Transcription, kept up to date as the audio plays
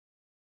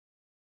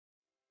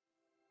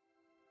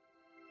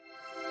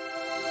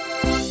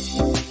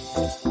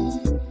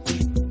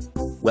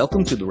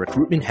Welcome to the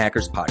Recruitment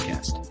Hackers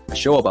podcast, a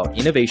show about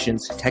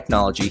innovations,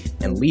 technology,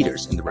 and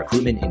leaders in the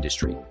recruitment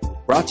industry.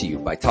 Brought to you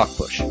by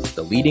Talkpush,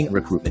 the leading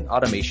recruitment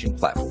automation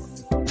platform.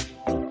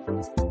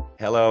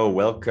 Hello,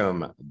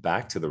 welcome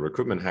back to the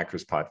Recruitment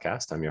Hackers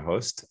podcast. I'm your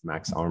host,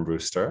 Max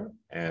Armbruster,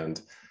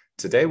 and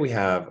today we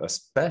have a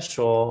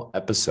special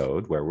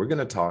episode where we're going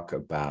to talk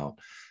about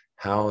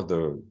how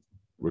the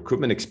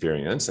recruitment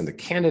experience and the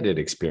candidate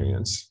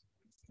experience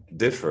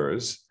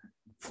differs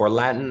for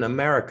Latin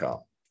America,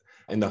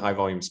 in the high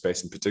volume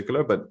space in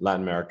particular, but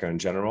Latin America in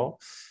general,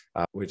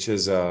 which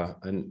is a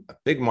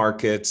big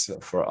market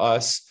for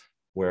us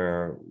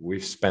where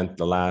we've spent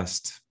the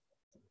last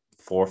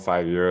 4 or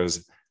 5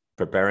 years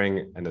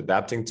preparing and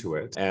adapting to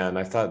it. And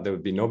I thought there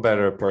would be no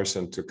better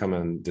person to come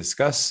and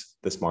discuss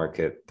this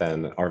market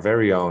than our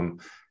very own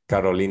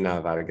Carolina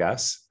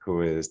Vargas,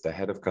 who is the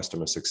head of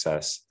customer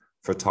success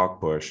for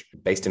Talkpush,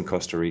 based in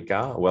Costa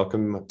Rica.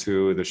 Welcome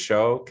to the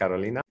show,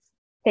 Carolina.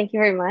 Thank you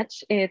very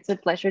much. It's a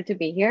pleasure to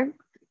be here.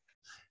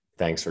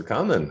 Thanks for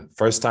coming.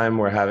 First time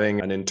we're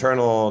having an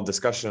internal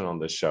discussion on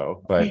this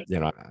show, but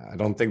I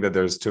don't think that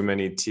there's too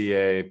many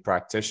TA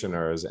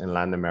practitioners in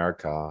Latin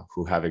America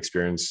who have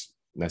experience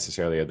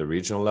necessarily at the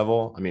regional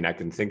level. I mean, I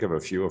can think of a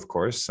few, of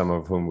course, some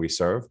of whom we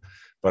serve,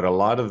 but a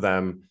lot of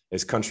them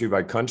is country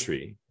by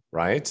country,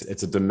 right?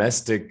 It's a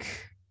domestic,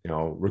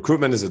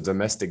 recruitment is a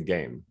domestic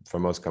game for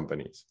most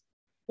companies.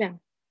 Yeah,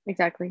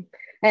 exactly.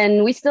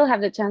 And we still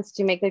have the chance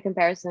to make the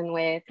comparison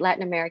with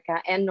Latin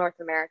America and North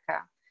America.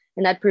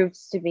 And that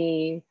proves to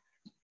be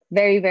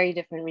very, very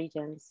different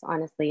regions,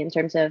 honestly, in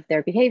terms of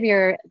their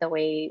behavior, the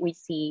way we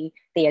see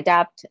they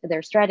adapt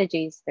their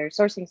strategies, their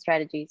sourcing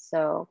strategies.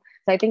 So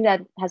I think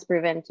that has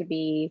proven to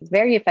be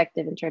very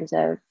effective in terms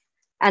of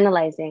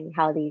analyzing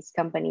how these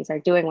companies are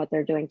doing what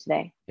they're doing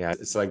today. Yeah,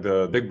 it's like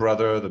the big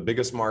brother, the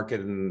biggest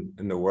market in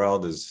the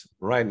world is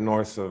right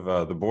north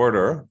of the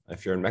border,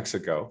 if you're in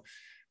Mexico.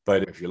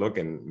 But if you look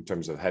in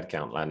terms of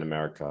headcount, Latin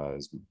America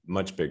is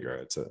much bigger.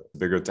 It's a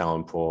bigger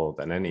talent pool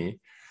than any.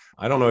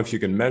 I don't know if you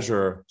can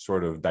measure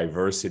sort of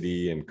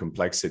diversity and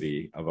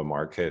complexity of a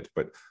market,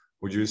 but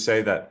would you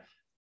say that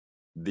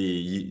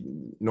the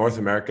North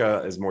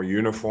America is more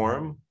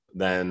uniform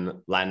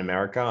than Latin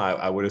America?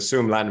 I would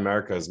assume Latin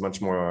America is much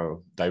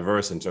more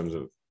diverse in terms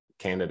of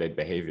candidate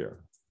behavior.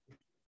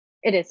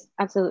 It is,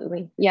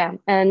 absolutely. Yeah.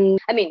 And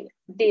I mean,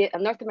 the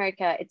North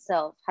America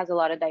itself has a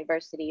lot of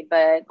diversity,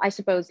 but I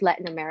suppose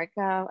Latin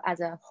America as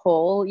a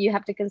whole, you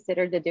have to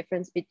consider the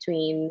difference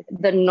between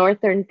the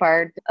northern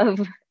part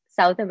of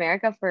South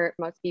America. For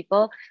most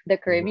people, the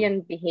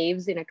Caribbean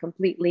behaves in a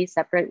completely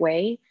separate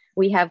way.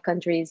 We have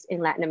countries in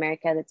Latin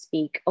America that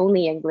speak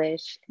only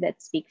English,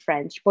 that speak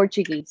French,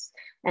 Portuguese,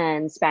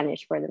 and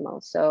Spanish for the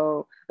most.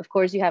 So, of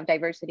course, you have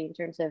diversity in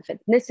terms of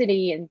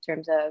ethnicity, in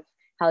terms of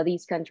how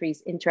these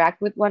countries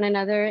interact with one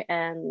another.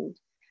 And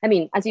I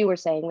mean, as you were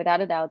saying, without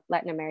a doubt,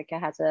 Latin America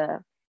has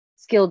a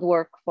skilled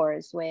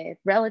workforce with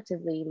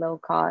relatively low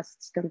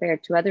costs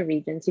compared to other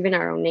regions, even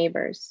our own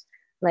neighbors,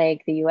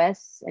 like the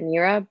US and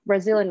Europe.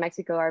 Brazil and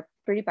Mexico are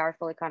pretty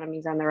powerful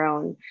economies on their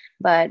own.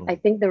 But I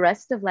think the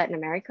rest of Latin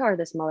America, or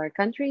the smaller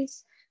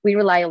countries, we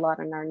rely a lot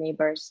on our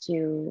neighbors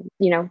to,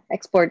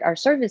 export our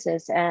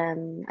services.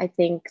 And I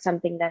think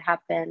something that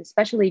happened,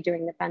 especially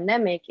during the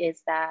pandemic,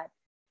 is that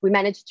we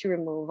managed to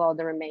remove all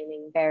the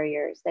remaining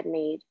barriers that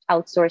made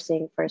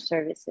outsourcing for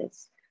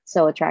services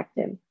so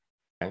attractive.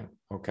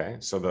 Okay.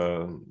 So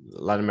the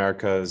Latin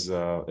America is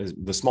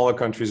the smaller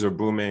countries are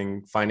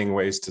booming, finding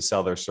ways to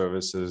sell their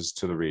services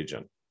to the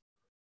region.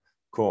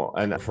 Cool.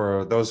 And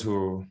for those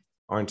who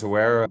aren't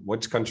aware,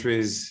 which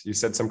countries, you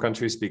said some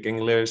countries speak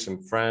English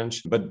and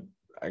French, but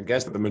I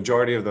guess the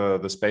majority of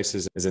the space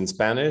is in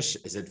Spanish.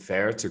 Is it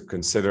fair to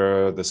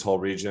consider this whole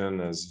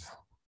region as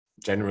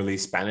generally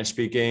Spanish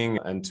speaking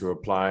and to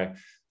apply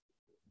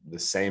the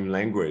same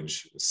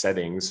language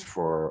settings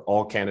for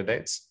all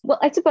candidates? Well,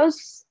 I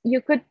suppose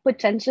you could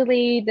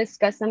potentially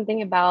discuss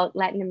something about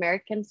Latin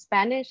American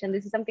Spanish. And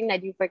this is something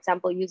that you, for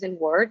example, use in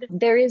Word.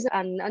 There is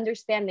an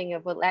understanding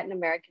of what Latin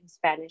American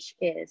Spanish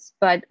is,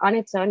 but on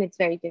its own, it's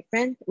very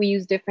different. We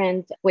use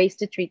different ways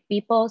to treat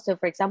people. So,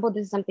 for example,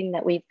 this is something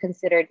that we've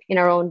considered in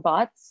our own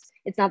bots.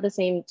 It's not the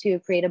same to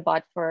create a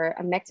bot for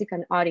a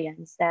Mexican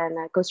audience than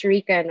a Costa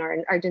Rican or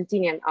an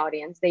Argentinian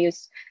audience. They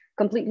use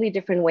completely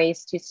different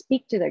ways to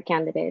speak to their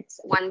candidates.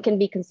 One can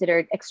be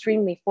considered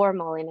extremely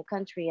formal in a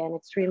country and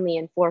extremely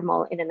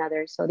informal in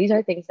another. So these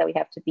are things that we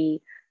have to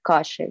be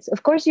cautious.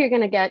 Of course, you're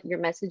going to get your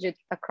message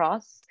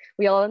across.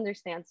 We all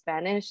understand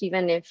Spanish,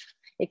 even if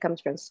it comes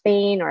from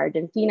Spain or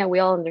Argentina, we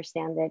all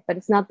understand it, but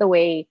it's not the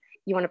way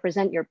you want to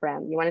present your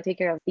brand. You want to take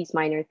care of these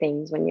minor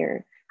things when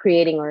you're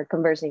creating or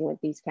conversing with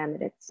these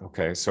candidates.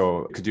 Okay,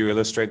 so could you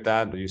illustrate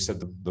that? You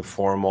said the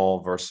formal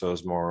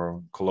versus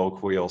more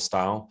colloquial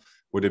style.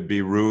 Would it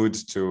be rude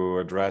to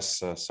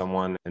address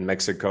someone in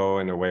Mexico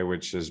in a way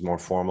which is more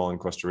formal in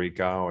Costa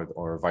Rica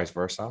or vice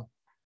versa?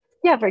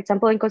 Yeah, for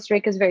example, in Costa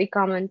Rica, it's very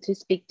common to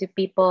speak to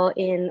people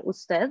in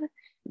usted,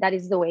 that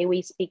is the way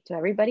we speak to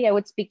everybody. I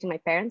would speak to my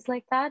parents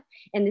like that.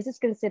 And this is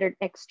considered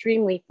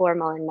extremely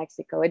formal in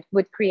Mexico. It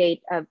would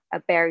create a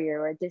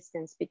barrier or a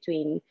distance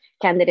between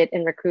candidate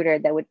and recruiter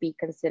that would be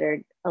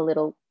considered a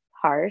little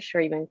harsh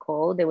or even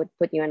cold. They would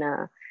put you in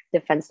a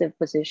defensive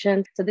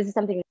position. So this is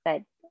something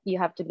that you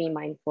have to be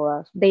mindful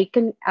of. They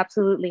can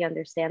absolutely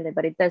understand it,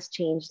 but it does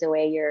change the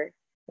way you're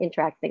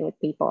interacting with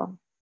people.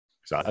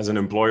 So as an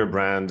employer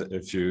brand,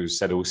 if you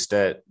said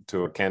usted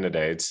to a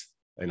candidate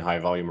in high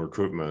volume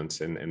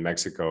recruitment in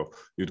Mexico,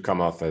 you'd come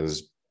off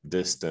as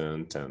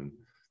distant and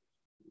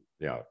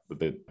a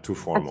bit too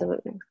formal.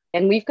 Absolutely.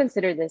 And we've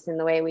considered this in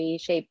the way we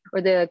shape,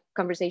 or the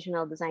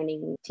conversational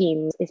designing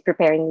team is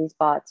preparing these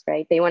bots,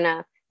 right? They want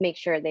to make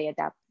sure they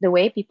adapt the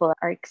way people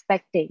are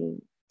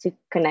expecting to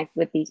connect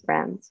with these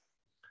brands.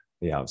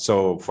 Yeah.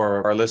 So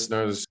for our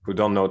listeners who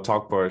don't know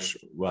Talkpush,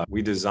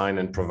 we design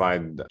and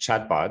provide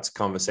chatbots,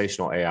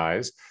 conversational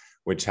AIs,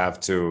 which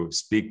have to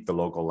speak the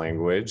local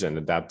language and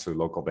adapt to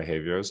local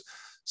behaviors.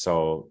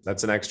 So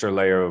that's an extra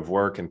layer of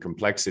work and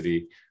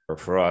complexity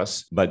for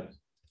us. But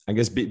I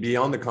guess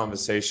beyond the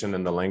conversation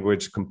and the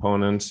language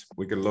component,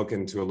 we could look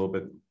into a little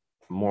bit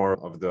more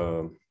of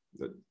the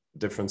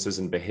differences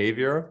in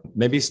behavior,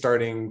 maybe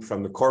starting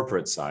from the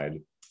corporate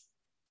side.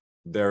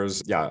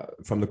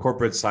 From the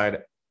corporate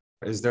side,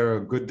 is there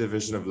a good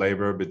division of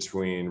labor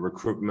between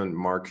recruitment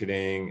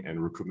marketing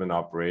and recruitment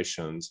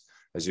operations,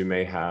 as you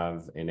may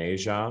have in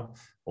Asia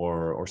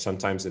or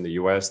sometimes in the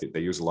US?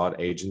 They use a lot of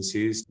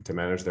agencies to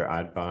manage their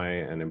ad buy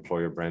and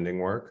employer branding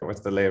work.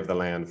 What's the lay of the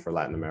land for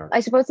Latin America?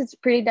 I suppose it's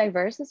pretty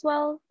diverse as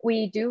well.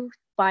 We do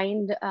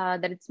find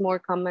that it's more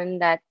common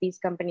that these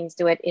companies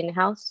do it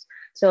in-house.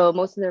 So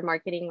most of their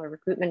marketing or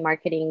recruitment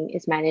marketing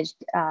is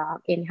managed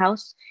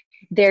in-house.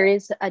 There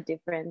is a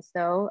difference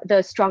though.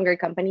 The stronger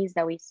companies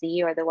that we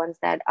see, or the ones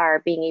that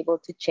are being able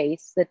to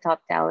chase the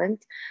top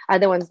talent, are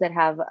the ones that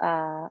have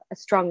a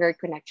stronger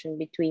connection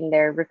between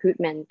their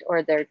recruitment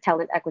or their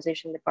talent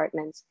acquisition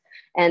departments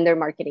and their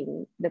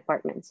marketing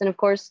departments. And of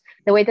course,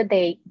 the way that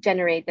they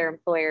generate their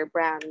employer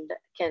brand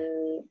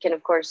can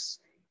of course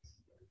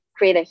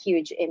create a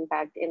huge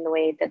impact in the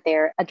way that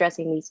they're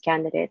addressing these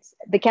candidates.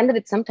 The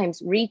candidates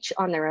sometimes reach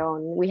on their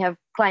own. We have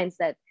clients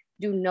that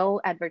do no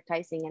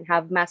advertising and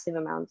have massive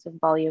amounts of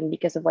volume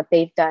because of what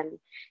they've done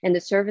and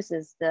the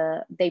services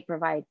they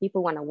provide.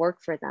 People want to work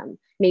for them.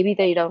 Maybe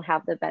they don't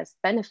have the best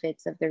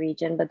benefits of the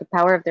region, but the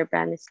power of their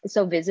brand is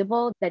so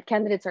visible that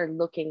candidates are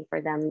looking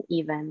for them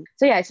even.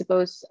 So yeah, I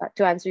suppose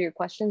to answer your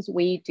questions,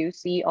 we do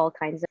see all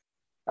kinds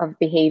of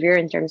behavior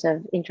in terms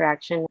of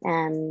interaction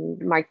and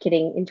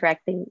marketing,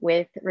 interacting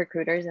with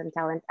recruiters and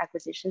talent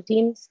acquisition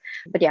teams.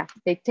 But yeah,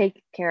 they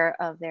take care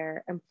of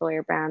their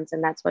employer brands,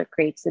 and that's what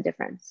creates the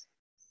difference.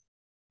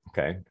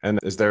 Okay. And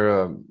is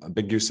there a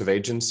big use of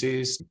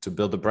agencies to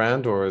build a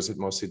brand, or is it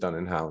mostly done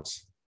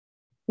in-house?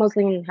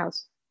 Mostly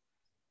in-house,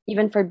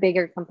 even for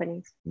bigger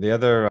companies. The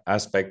other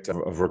aspect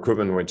of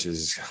recruitment, which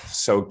is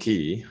so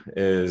key,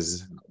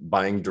 is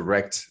buying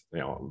direct.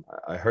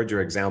 I heard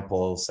your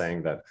example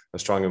saying that a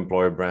strong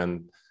employer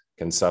brand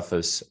can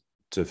suffice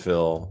to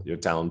fill your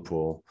talent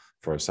pool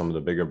for some of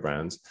the bigger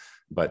brands,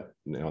 but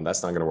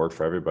that's not going to work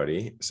for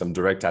everybody. Some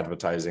direct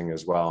advertising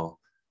as well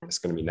is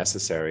going to be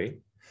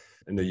necessary.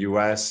 In the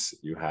US,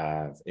 you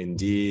have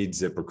Indeed,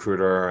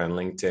 ZipRecruiter, and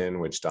LinkedIn,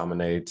 which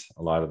dominate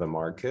a lot of the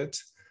market.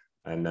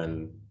 And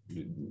then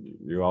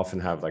you often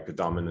have like a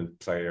dominant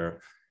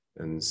player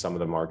in some of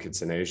the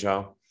markets in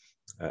Asia.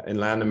 In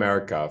Latin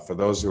America, for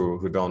those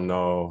who don't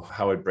know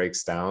how it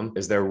breaks down,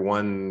 is there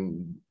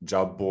one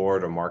job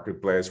board or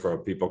marketplace where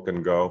people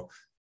can go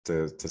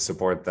to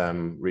support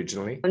them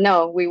regionally?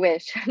 No, we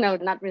wish. No,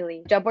 not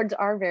really. Job boards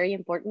are very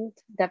important,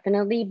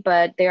 definitely,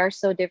 but they are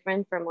so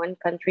different from one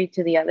country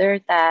to the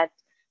other that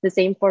the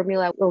same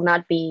formula will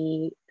not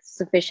be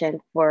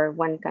sufficient for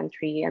one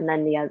country and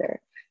then the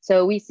other.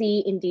 So we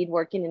see Indeed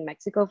working in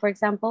Mexico, for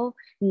example,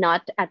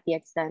 not at the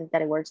extent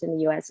that it works in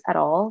the US at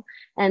all.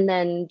 And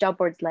then job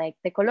boards like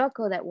Te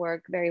Coloco that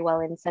work very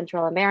well in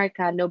Central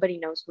America, nobody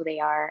knows who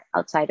they are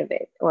outside of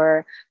it.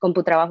 Or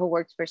CompuTrabajo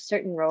works for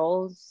certain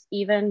roles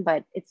even,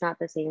 but it's not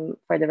the same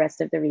for the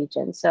rest of the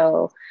region.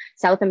 So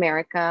South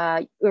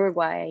America,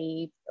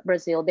 Uruguay,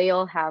 Brazil, they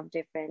all have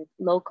different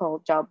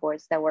local job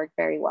boards that work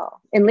very well.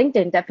 And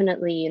LinkedIn,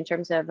 definitely in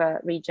terms of a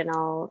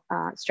regional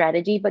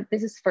strategy, but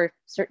this is for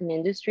certain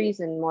industries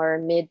and more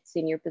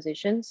mid-senior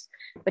positions.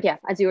 But yeah,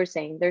 as you were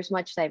saying, there's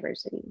much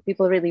diversity.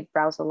 People really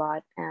browse a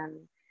lot,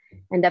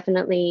 and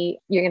definitely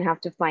you're going to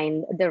have to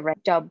find the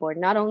right job board,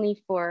 not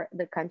only for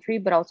the country,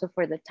 but also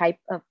for the type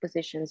of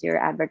positions you're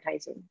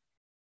advertising.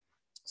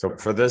 So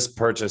for this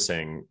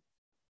purchasing,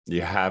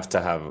 you have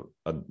to have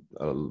a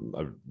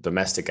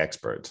domestic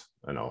expert,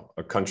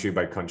 a country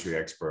by country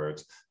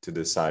expert to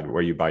decide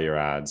where you buy your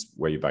ads,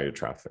 where you buy your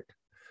traffic.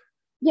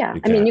 Yeah,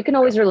 you can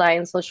always rely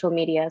on social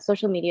media.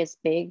 Social media is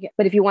big,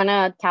 but if you want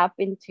to tap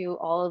into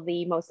all of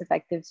the most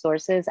effective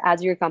sources,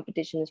 as your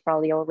competition is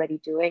probably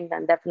already doing,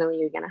 then definitely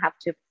you're going to have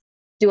to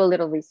do a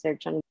little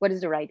research on what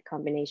is the right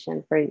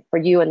combination for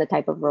you and the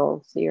type of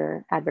roles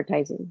you're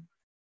advertising.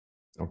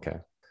 Okay.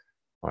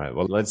 All right.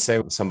 Well, let's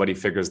say somebody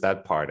figures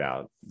that part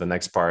out. The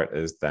next part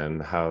is then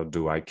how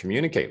do I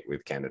communicate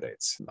with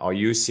candidates? Are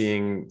you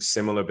seeing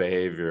similar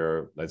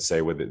behavior, let's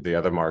say, with the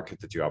other market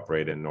that you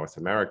operate in North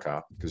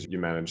America, because you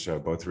manage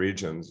both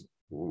regions?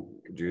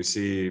 Do you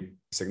see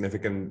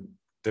significant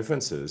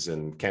differences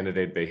in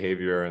candidate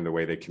behavior and the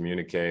way they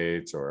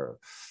communicate, or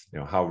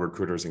how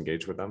recruiters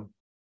engage with them?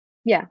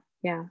 Yeah.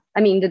 Yeah. I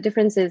mean, the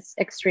difference is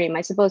extreme.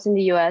 I suppose in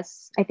the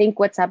US, I think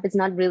WhatsApp is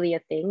not really a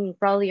thing.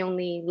 Probably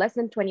only less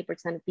than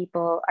 20% of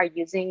people are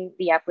using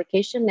the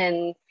application.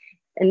 And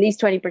these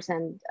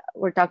 20%,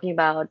 we're talking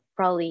about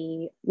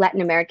probably Latin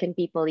American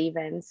people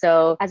even.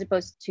 So as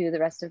opposed to the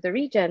rest of the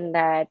region,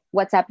 that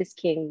WhatsApp is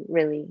king,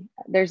 really.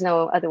 There's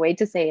no other way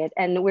to say it.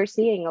 And we're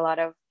seeing a lot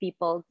of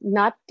people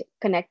not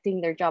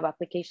connecting their job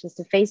applications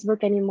to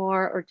Facebook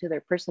anymore or to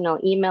their personal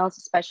emails,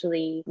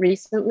 especially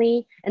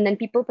recently. And then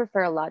people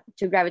prefer a lot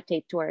to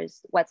gravitate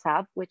towards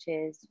WhatsApp, which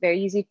is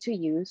very easy to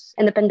use.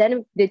 And the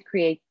pandemic did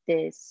create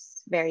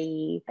this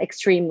very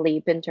extreme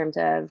leap in terms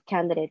of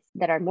candidates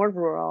that are more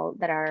rural,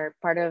 that are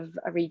part of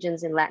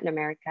regions in Latin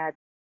America,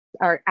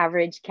 our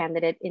average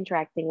candidate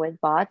interacting with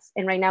bots.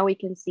 And right now we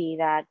can see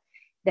that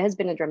there has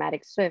been a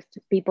dramatic shift.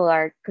 People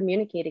are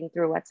communicating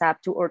through WhatsApp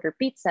to order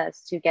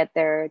pizzas, to get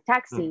their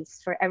taxis,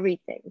 for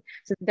everything.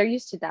 So they're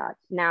used to that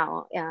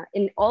now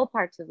in all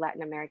parts of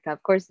Latin America.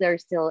 Of course, there are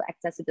still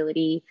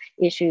accessibility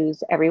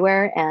issues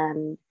everywhere.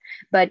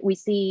 But we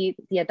see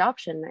the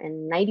adoption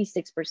in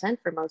 96%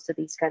 for most of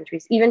these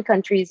countries, even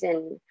countries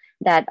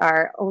that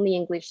are only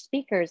English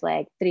speakers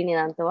like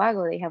Trinidad and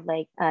Tobago, they have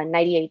like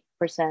 98%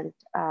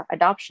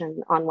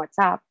 adoption on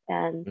WhatsApp.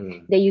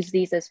 And they use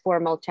these as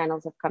formal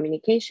channels of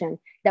communication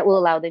that will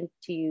allow them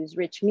to use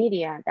rich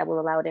media, that will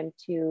allow them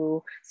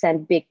to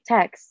send big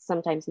texts.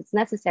 Sometimes it's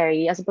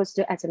necessary, as opposed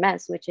to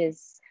SMS, which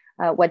is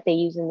what they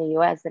use in the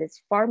US, that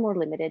is far more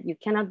limited. You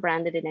cannot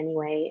brand it in any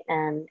way,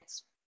 and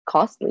it's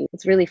costly.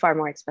 It's really far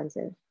more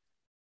expensive.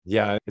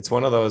 Yeah, it's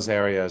one of those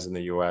areas in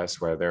the US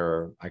where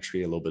they're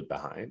actually a little bit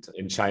behind.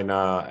 In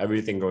China,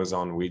 everything goes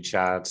on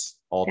WeChat,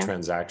 all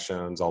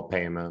transactions, all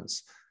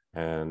payments.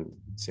 And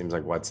it seems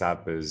like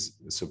WhatsApp is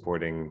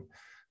supporting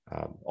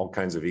all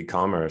kinds of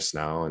e-commerce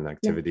now and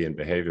activity and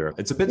behavior.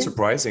 It's a bit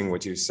surprising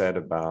what you said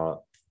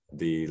about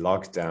the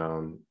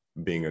lockdown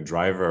being a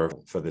driver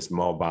for this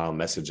mobile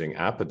messaging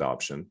app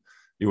adoption.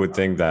 You would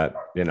think that,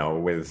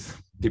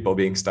 with people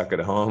being stuck at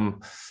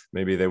home,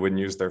 maybe they wouldn't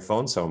use their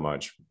phone so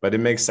much. But it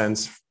makes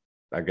sense,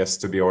 I guess,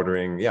 to be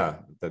ordering,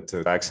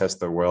 to access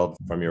the world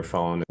from your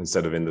phone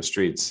instead of in the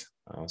streets.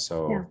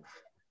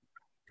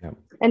 And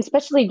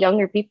especially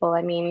younger people.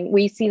 I mean,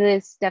 we see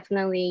this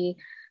definitely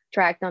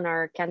tracked on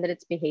our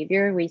candidates'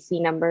 behavior. We see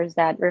numbers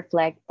that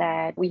reflect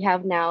that we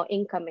have now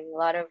incoming a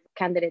lot of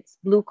candidates,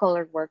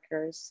 blue-collar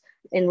workers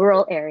in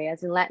rural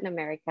areas in Latin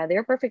America.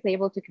 They're perfectly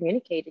able to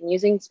communicate and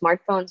using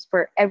smartphones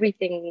for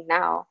everything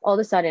now. All of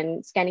a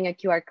sudden, scanning a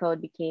QR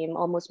code became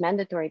almost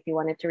mandatory if you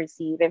wanted to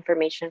receive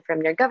information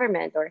from your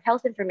government or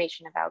health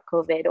information about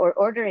COVID, or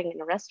ordering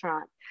in a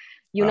restaurant.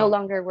 You no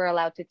longer were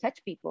allowed to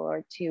touch people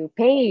or to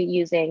pay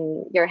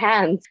using your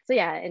hands. So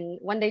and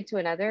one day to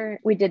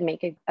another, we did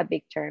make a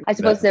big turn. I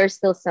suppose there's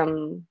still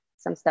some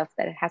stuff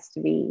that has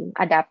to be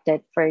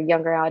adapted for a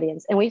younger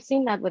audience. And we've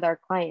seen that with our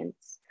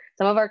clients.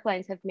 Some of our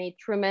clients have made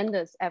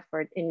tremendous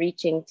effort in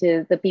reaching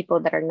to the people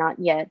that are not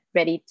yet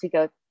ready to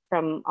go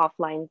from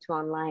offline to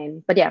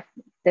online. But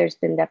there's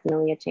been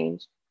definitely a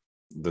change.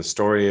 The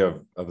story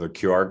of the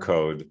QR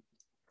code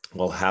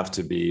will have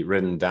to be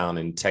written down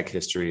in tech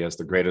history as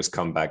the greatest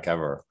comeback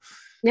ever.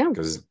 Yeah.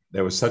 Because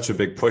there was such a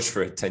big push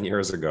for it 10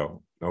 years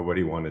ago.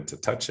 Nobody wanted to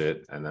touch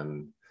it. And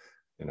then,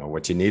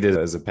 what you needed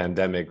as a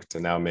pandemic to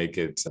now make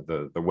it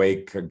the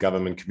way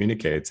government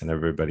communicates and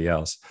everybody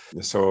else.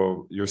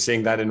 So you're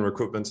seeing that in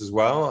recruitment as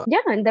well? Yeah,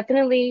 and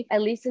definitely,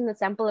 at least in the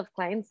sample of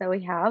clients that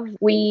we have,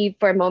 we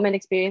for a moment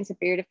experienced a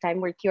period of time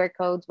where QR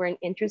codes weren't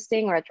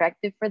interesting or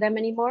attractive for them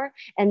anymore.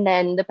 And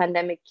then the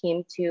pandemic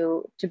came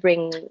to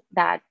bring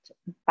that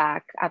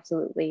back.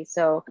 Absolutely.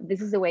 So this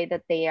is the way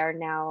that they are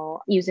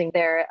now using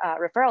their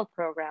referral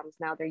programs.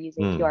 Now they're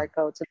using QR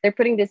codes. So they're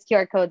putting these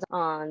QR codes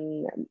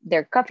on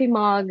their coffee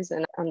mugs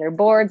and on their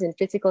boards in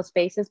physical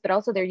spaces, but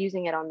also they're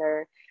using it on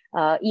their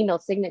email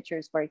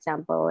signatures, for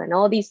example. And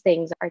all these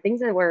things are things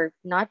that were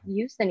not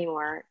used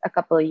anymore a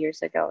couple of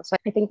years ago. So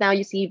I think now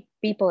you see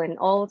people in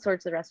all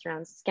sorts of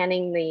restaurants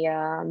scanning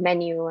the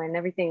menu and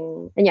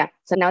everything. And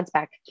so now it's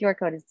back. QR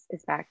code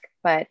is back.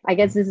 But I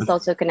guess this is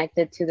also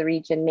connected to the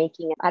region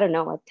making, I don't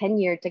know, a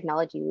 10-year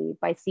technology leap.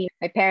 I see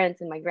my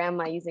parents and my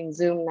grandma using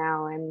Zoom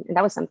now. And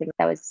that was something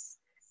that was,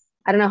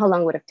 I don't know how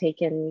long it would have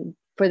taken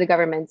for the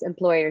governments,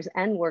 employers,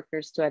 and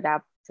workers to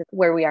adapt to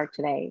where we are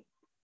today,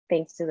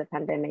 thanks to the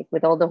pandemic,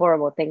 with all the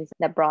horrible things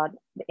that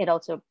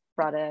also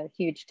brought a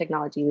huge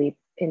technology leap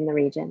in the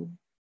region.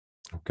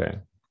 Okay.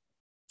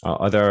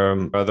 Are there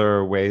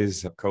other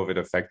ways COVID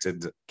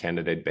affected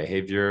candidate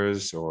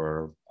behaviors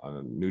or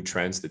new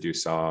trends that you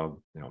saw,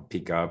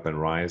 peak up and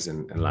rise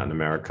in Latin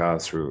America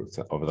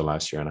over the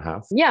last year and a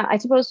half? Yeah, I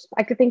suppose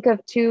I could think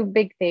of two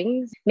big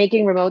things: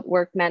 making remote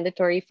work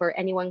mandatory for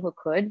anyone who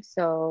could.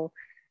 So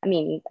I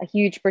mean, a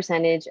huge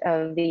percentage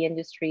of the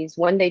industries,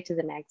 one day to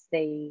the next,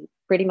 they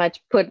pretty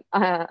much put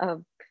a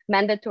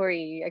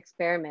mandatory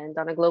experiment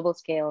on a global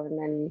scale. And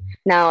then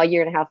now, a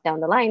year and a half down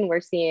the line,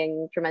 we're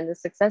seeing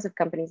tremendous success of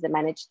companies that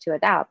manage to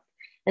adapt.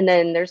 And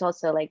then there's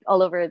also like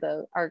all over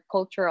our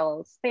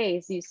cultural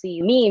space, you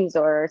see memes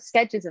or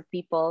sketches of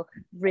people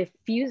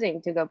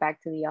refusing to go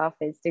back to the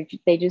office.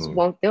 They just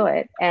won't do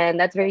it. And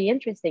that's very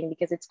interesting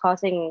because it's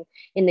causing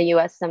in the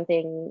US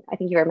something I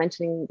think you were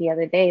mentioning the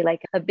other day,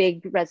 like a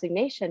big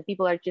resignation.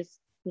 People are just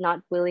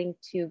not willing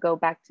to go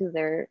back to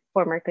their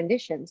former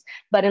conditions.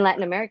 But in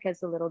Latin America,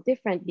 it's a little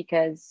different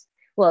because,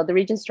 well, the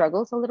region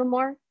struggles a little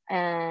more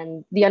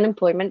and the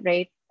unemployment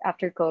rate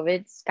after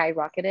COVID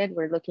skyrocketed.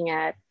 We're looking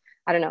at,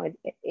 I don't know,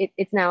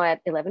 it's now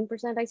at 11%,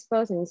 I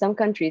suppose. And in some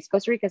countries,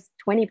 Costa Rica is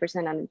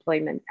 20%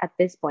 unemployment at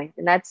this point.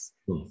 And that's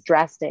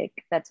drastic.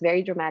 That's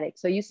very dramatic.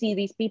 So you see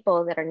these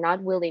people that are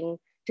not willing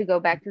to go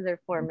back to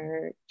their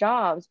former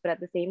jobs, but at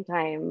the same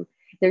time,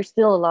 there's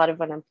still a lot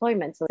of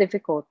unemployment. So it's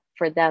difficult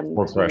for them.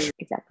 More pressure.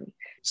 Exactly.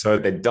 So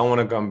they don't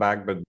want to come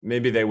back, but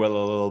maybe they will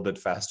a little bit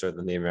faster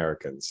than the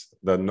Americans,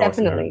 the North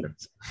Definitely.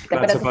 Americans. We're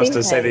not supposed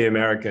to say the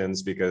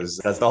Americans because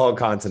that's the whole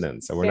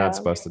continent. So we're not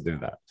supposed to do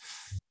that.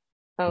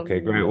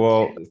 Okay, great.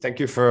 Well, thank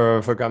you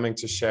for coming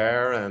to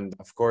share. And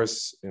of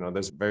course,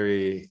 there's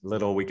very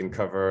little we can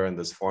cover in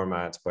this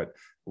format, but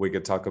we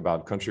could talk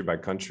about country by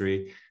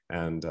country.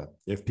 And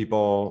if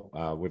people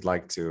would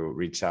like to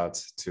reach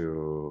out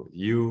to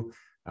you,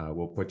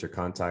 we'll put your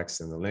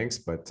contacts in the links.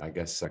 But I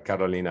guess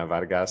Carolina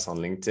Vargas on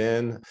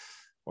LinkedIn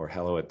or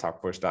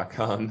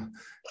hello@talkpush.com.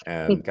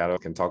 And Caro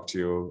can talk to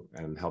you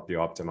and help you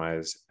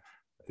optimize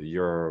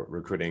your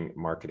recruiting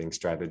marketing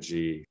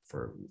strategy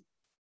for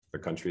the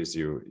countries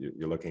you're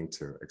looking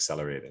to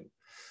accelerate in.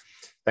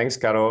 Thanks,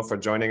 Caro, for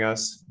joining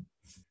us.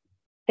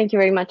 Thank you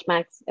very much,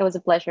 Max. It was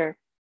a pleasure.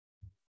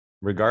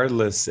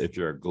 Regardless if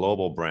you're a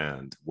global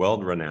brand,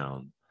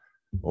 world-renowned,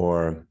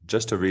 or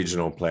just a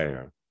regional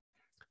player,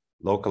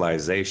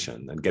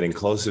 localization and getting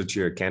closer to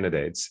your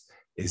candidates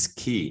is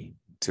key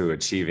to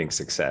achieving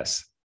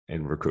success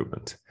in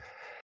recruitment.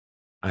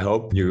 I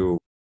hope you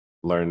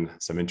learned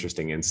some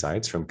interesting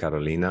insights from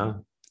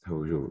Carolina,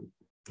 who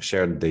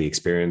shared the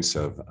experience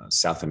of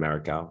South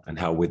America and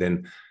how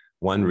within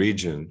one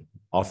region,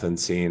 often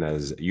seen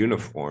as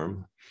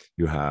uniform,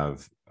 you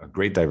have a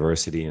great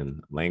diversity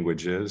in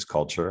languages,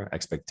 culture,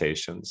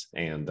 expectations,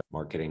 and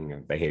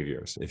marketing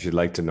behaviors. If you'd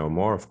like to know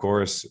more, of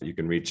course, you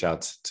can reach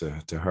out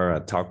to her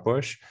at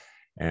Talkpush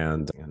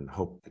and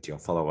hope that you'll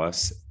follow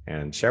us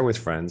and share with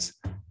friends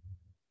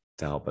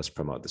to help us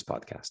promote this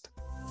podcast.